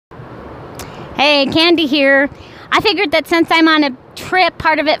Hey, Candy here. I figured that since I'm on a trip,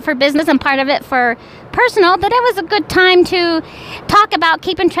 part of it for business and part of it for personal, that it was a good time to talk about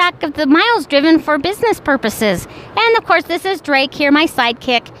keeping track of the miles driven for business purposes. And of course, this is Drake here, my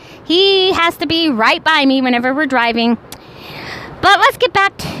sidekick. He has to be right by me whenever we're driving. But let's get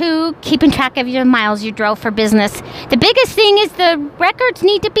back to keeping track of your miles you drove for business. The biggest thing is the records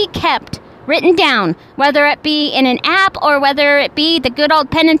need to be kept, written down, whether it be in an app or whether it be the good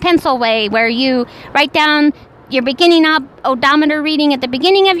old pen and pencil way where you write down your beginning odometer reading at the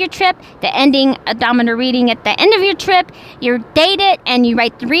beginning of your trip, the ending odometer reading at the end of your trip. You date it and you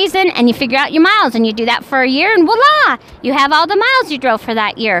write the reason and you figure out your miles, and you do that for a year and voila, you have all the miles you drove for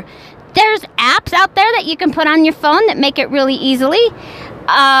that year. There's apps out there that you can put on your phone that make it really easily.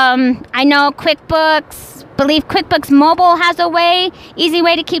 I know believe QuickBooks Mobile has a easy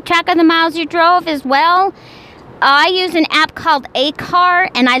way to keep track of the miles you drove as well. I use an app called A-Car,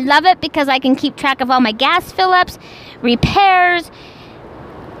 and I love it because I can keep track of all my gas fill-ups, repairs,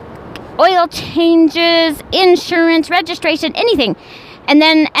 oil changes, insurance, registration, anything. And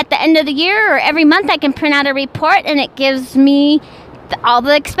then at the end of the year or every month, I can print out a report, and it gives me all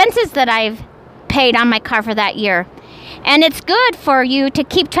the expenses that I've paid on my car for that year. And it's good for you to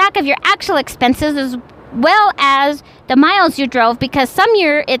keep track of your actual expenses as well as the miles you drove, because some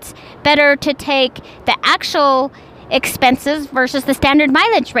year it's better to take the actual expenses versus the standard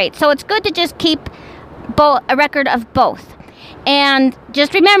mileage rate. So it's good to just keep a record of both. And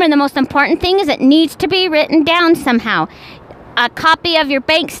just remember, the most important thing is it needs to be written down somehow. A copy of your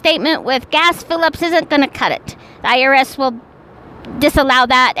bank statement with gas fill-ups isn't going to cut it. The IRS will disallow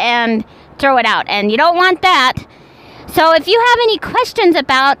that and throw it out, and you don't want that. So if you have any questions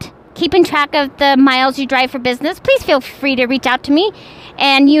about keeping track of the miles you drive for business, please feel free to reach out to me.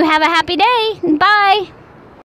 And you have a happy day. Bye.